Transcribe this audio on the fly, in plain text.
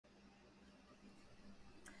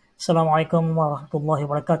Assalamualaikum warahmatullahi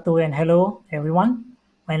wabarakatuh and hello everyone.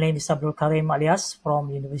 My name is Abdul Karim alias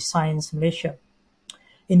from University Science Malaysia.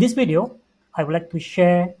 In this video, I would like to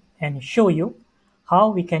share and show you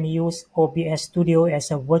how we can use OBS Studio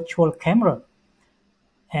as a virtual camera.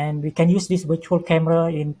 And we can use this virtual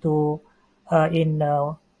camera when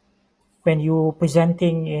you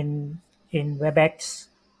presenting in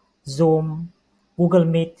Webex, Zoom, Google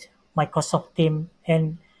Meet, Microsoft Teams,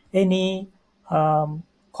 and any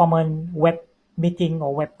common web meeting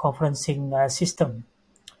or web conferencing system.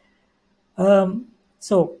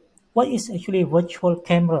 So what is actually virtual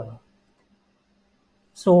camera?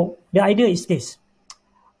 So the idea is this: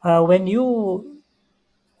 when you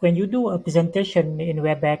do a presentation in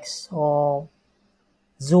Webex or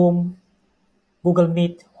Zoom, Google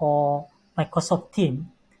Meet, or Microsoft Teams,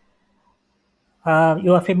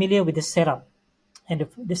 you are familiar with the setup, and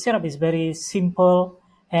the setup is very simple,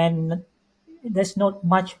 and there's not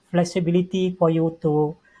much flexibility for you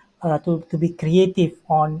to be creative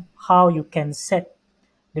on how you can set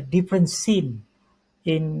the different scene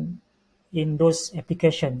in those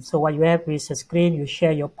applications. So what you have is a screen. You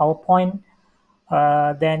share your PowerPoint.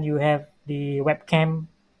 Then you have the webcam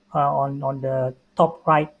on the top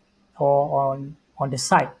right or on the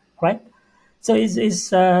side, right? So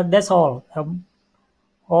that's all.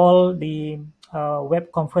 All the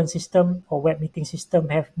web conference system or web meeting system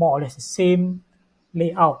have more or less the same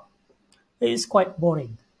layout. It's quite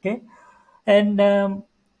boring, okay? And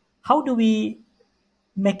how do we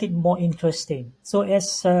make it more interesting? So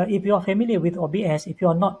if you are familiar with OBS, if you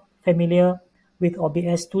are not familiar with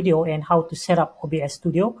OBS Studio and how to set up OBS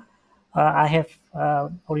Studio, I have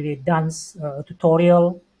already done a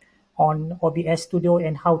tutorial on OBS Studio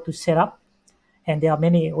and how to set up, and there are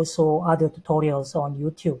many also other tutorials on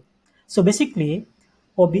YouTube. So basically,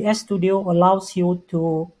 OBS Studio allows you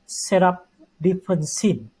to set up different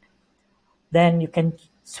scene. Then you can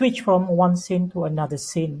switch from one scene to another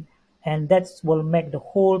scene, and that will make the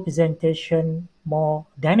whole presentation more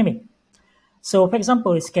dynamic. So for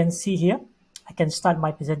example, as you can see here, I can start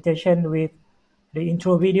my presentation with the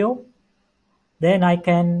intro video. Then I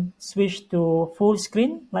can switch to full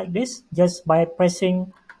screen like this just by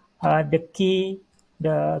pressing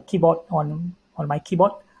the keyboard on my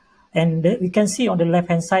keyboard. And we can see on the left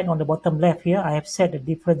hand side, on the bottom left here, I have set a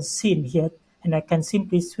different scene here, and I can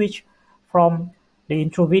simply switch from the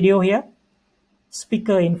intro video here,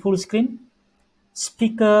 speaker in full screen,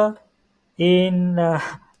 speaker in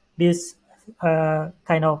this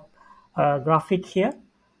kind of graphic here.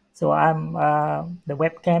 So I'm the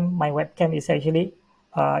webcam. My webcam is actually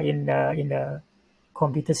in the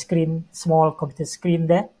computer screen, small computer screen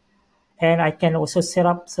there, and I can also set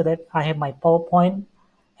up so that I have my PowerPoint,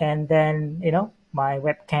 and then my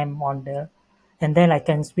webcam on the, and then I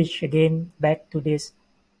can switch again back to this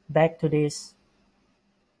the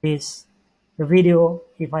video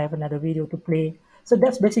if I have another video to play. So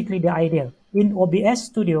that's basically the idea. In OBS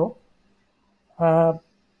Studio,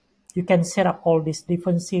 you can set up all these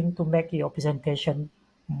different scenes to make your presentation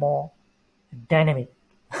more dynamic.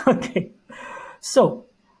 Okay, so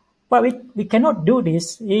but we cannot do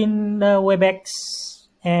this in Webex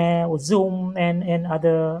or Zoom and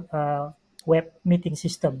other web meeting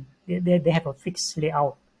system. They have a fixed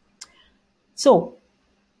layout. So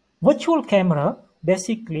virtual camera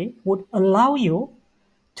basically would allow you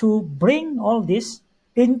to bring all this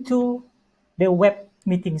into the web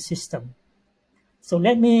meeting system. So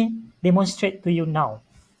let me demonstrate to you now.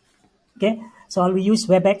 Okay, so I will use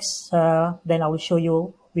Webex, then I will show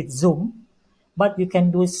you with Zoom, but you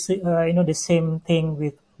can do the same thing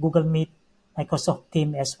with Google Meet, Microsoft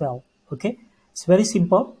Teams as well. Okay, it's very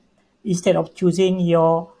simple. Instead of choosing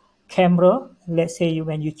your camera, let's say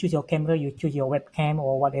when you choose your camera, you choose your webcam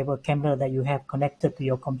or whatever camera that you have connected to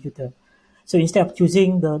your computer. So instead of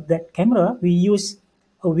choosing that camera, we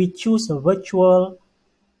choose a virtual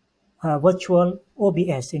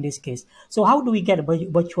OBS in this case. So how do we get a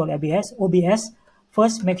virtual OBS? OBS,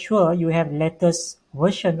 first make sure you have latest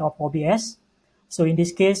version of OBS. So in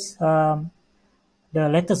this case, the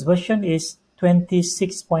latest version is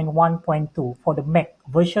 26.1.2 for the Mac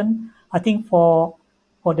version. I think for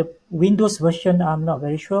the Windows version, I'm not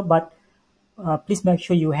very sure, but please make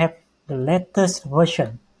sure you have the latest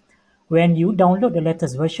version. When you download the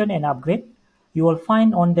latest version and upgrade, you will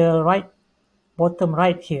find on the bottom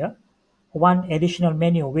right here, one additional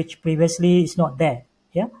menu which previously is not there.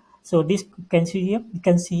 Yeah, so this you can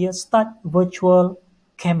see here, start virtual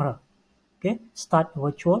camera. Okay, start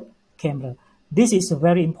virtual camera. This is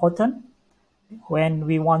very important when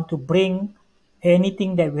we want to bring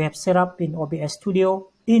anything that we have set up in OBS Studio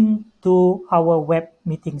into our web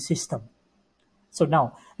meeting system. So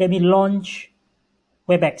now let me launch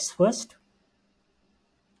Webex first.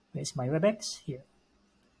 Where's my Webex? Here.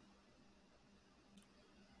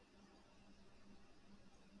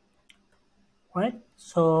 Right,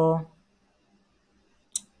 so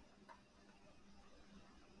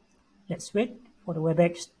let's wait for the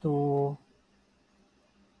Webex to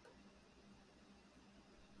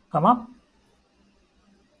come up.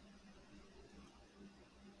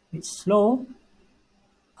 It's slow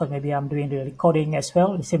because maybe I'm doing the recording as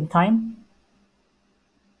well at the same time.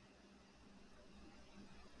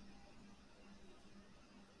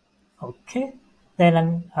 Okay,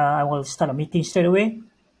 then I will start a meeting straight away.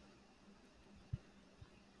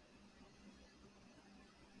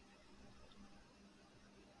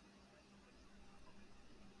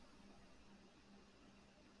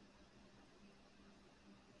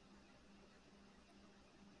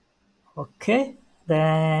 Okay,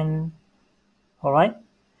 then all right.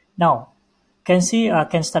 Now can see I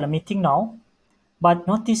can start a meeting now, but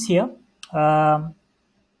notice here.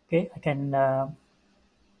 Okay, I can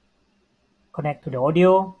connect to the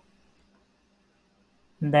audio,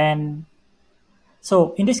 and then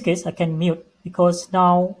so in this case I can mute because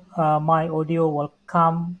now my audio will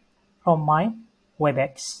come from my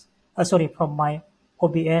Webex. Sorry, from my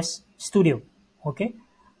OBS Studio. Okay.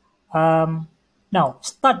 Now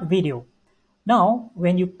start video. Now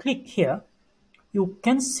when you click here, you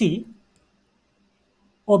can see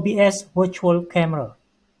OBS Virtual Camera.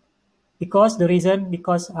 Because the reason,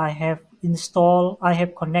 because I have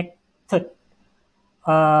connected.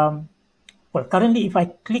 Well, currently, if I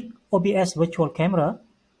click OBS Virtual Camera,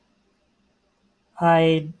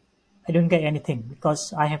 I don't get anything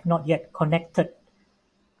because I have not yet connected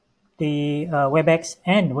the Webex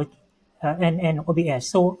and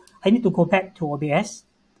OBS. So I need to go back to OBS,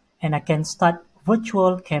 and I can start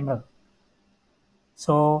Virtual Camera.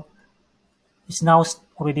 So it's now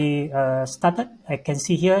already started. I can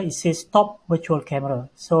see here it says stop virtual camera.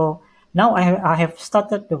 So now I have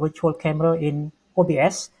started the virtual camera in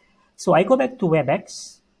OBS. So I go back to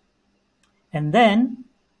Webex, and then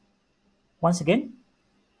once again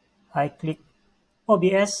I click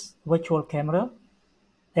OBS virtual camera.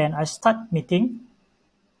 Then I start meeting.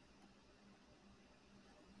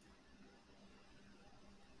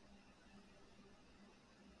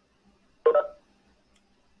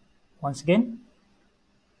 Once again.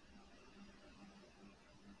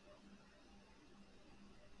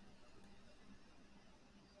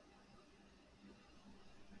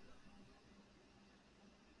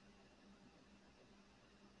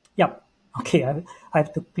 Yep. Okay, I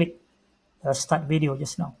have to click start video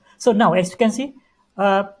just now. So now, as you can see,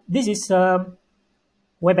 this is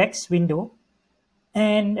Webex window,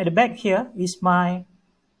 and at the back here is my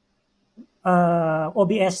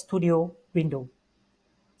OBS Studio window.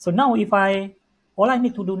 So now all I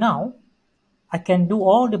need to do now, I can do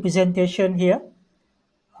all the presentation here,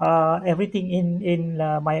 everything in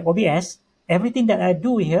my OBS, everything that I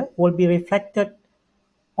do here will be reflected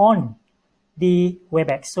on the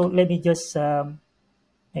Webex. So let me just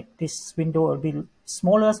make this window a bit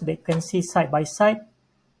smaller so they can see side by side.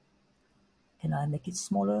 Can I make it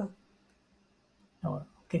smaller? No.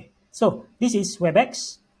 Okay. So this is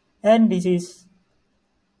Webex and this is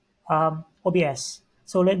OBS.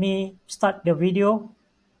 So let me start the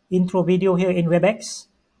intro video here in Webex.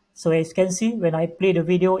 So as you can see, when I play the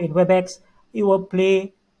video in Webex, it will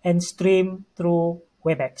play and stream through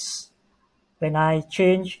Webex. When I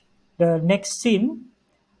change the next scene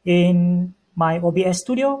in my OBS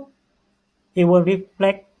Studio, it will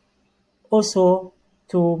reflect also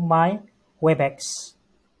to my Webex.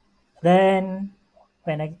 Then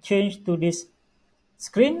when I change to this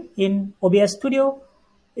screen in OBS Studio,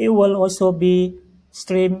 it will also be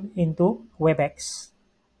streamed into Webex.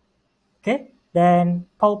 Okay, then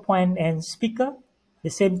PowerPoint and speaker, the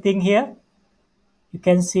same thing here. You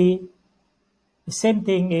can see the same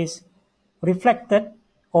thing is reflected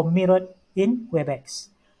or mirrored in Webex.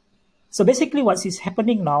 So basically what is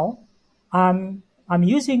happening now, I'm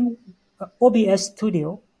using OBS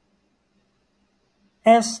Studio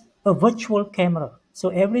as a virtual camera. So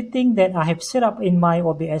everything that I have set up in my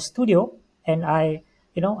OBS Studio, and I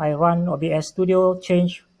run OBS Studio,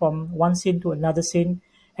 change from one scene to another scene,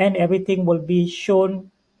 and everything will be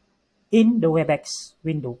shown in the Webex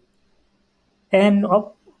window. And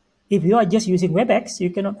if you are just using Webex, you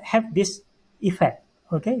cannot have this effect.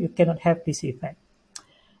 Okay, you cannot have this effect.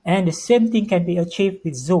 And the same thing can be achieved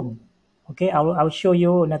with Zoom. Okay, I'll show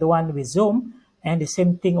you another one with Zoom, and the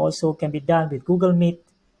same thing also can be done with Google Meet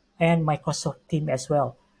and Microsoft Teams as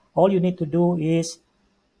well. All you need to do is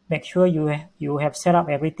make sure you have set up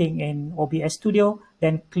everything in OBS Studio,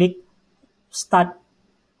 then click start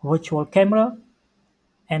virtual camera,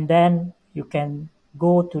 and then you can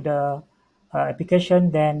go to the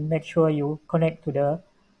application, then make sure you connect to the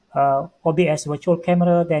OBS Virtual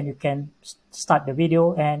Camera, then you can start the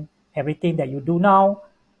video, and everything that you do now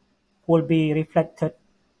will be reflected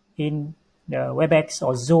in the Webex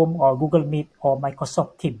or Zoom or Google Meet or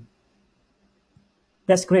Microsoft Teams.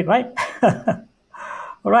 That's great, right?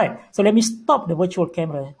 All right, so let me stop the virtual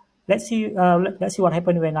camera. Let's see what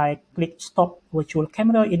happened when I click stop virtual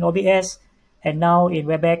camera in OBS, and now in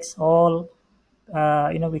Webex, all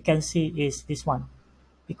we can see is this one,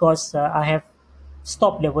 because I have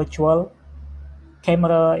stopped the virtual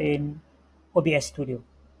camera in OBS Studio.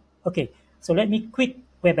 Okay, so let me quit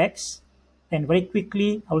Webex, and very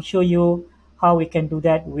quickly I'll show you how we can do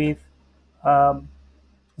that with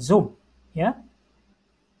Zoom. Yeah.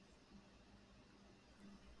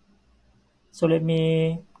 So let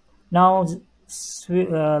me now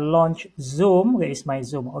launch Zoom. Where is my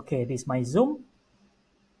Zoom? Okay, this is my Zoom.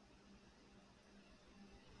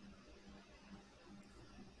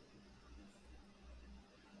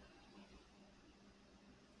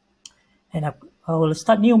 And I will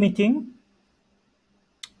start new meeting.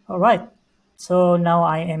 All right, so now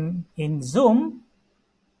I am in Zoom.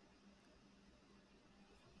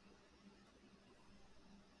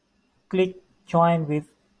 Click join with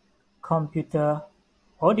computer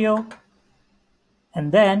audio,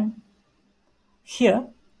 and then here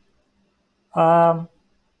can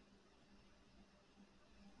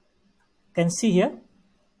see here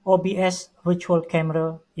OBS virtual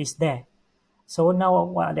camera is there. So now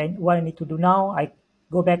what I need to do now, I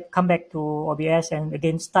come back to OBS and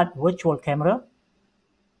again start virtual camera,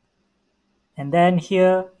 and then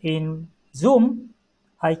here in Zoom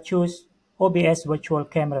I choose OBS virtual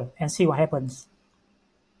camera and see what happens.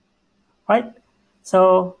 Right,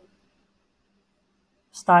 so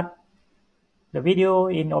start the video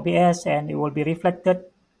in OBS and it will be reflected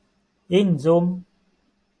in Zoom.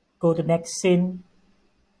 Go to next scene,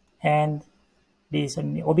 and this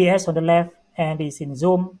in OBS on the left and this in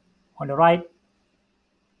Zoom on the right.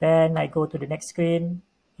 Then I go to the next screen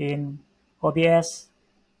in OBS.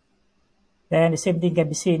 Then the same thing can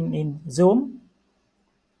be seen in Zoom.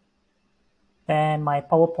 Then my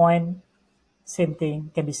PowerPoint, same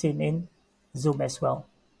thing can be seen in Zoom as well.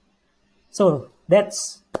 So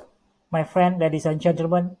that's, my friend, ladies and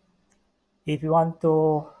gentlemen, if you want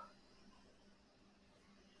to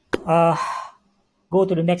go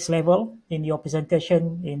to the next level in your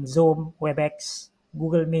presentation in Zoom, Webex,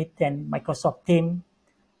 Google Meet, and Microsoft Teams,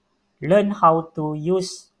 learn how to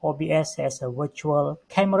use OBS as a virtual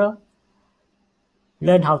camera,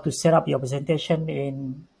 learn how to set up your presentation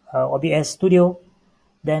in OBS Studio,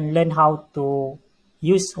 then learn how to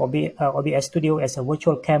use OBS Studio as a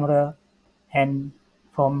virtual camera, and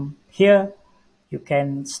from here you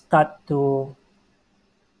can start to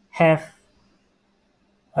have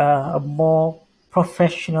a more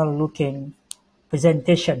professional looking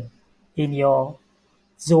presentation in your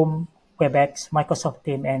Zoom, Webex, Microsoft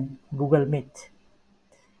Teams, and Google Meet.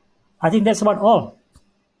 I think that's about all.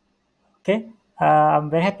 Okay, I'm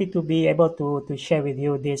very happy to be able to share with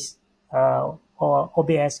you this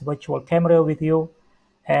OBS virtual camera with you,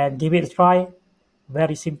 and give it a try.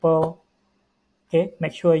 Very simple. Okay,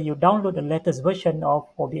 make sure you download the latest version of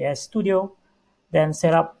OBS Studio, then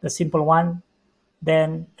set up the simple one,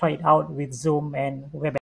 then try it out with Zoom and Webex.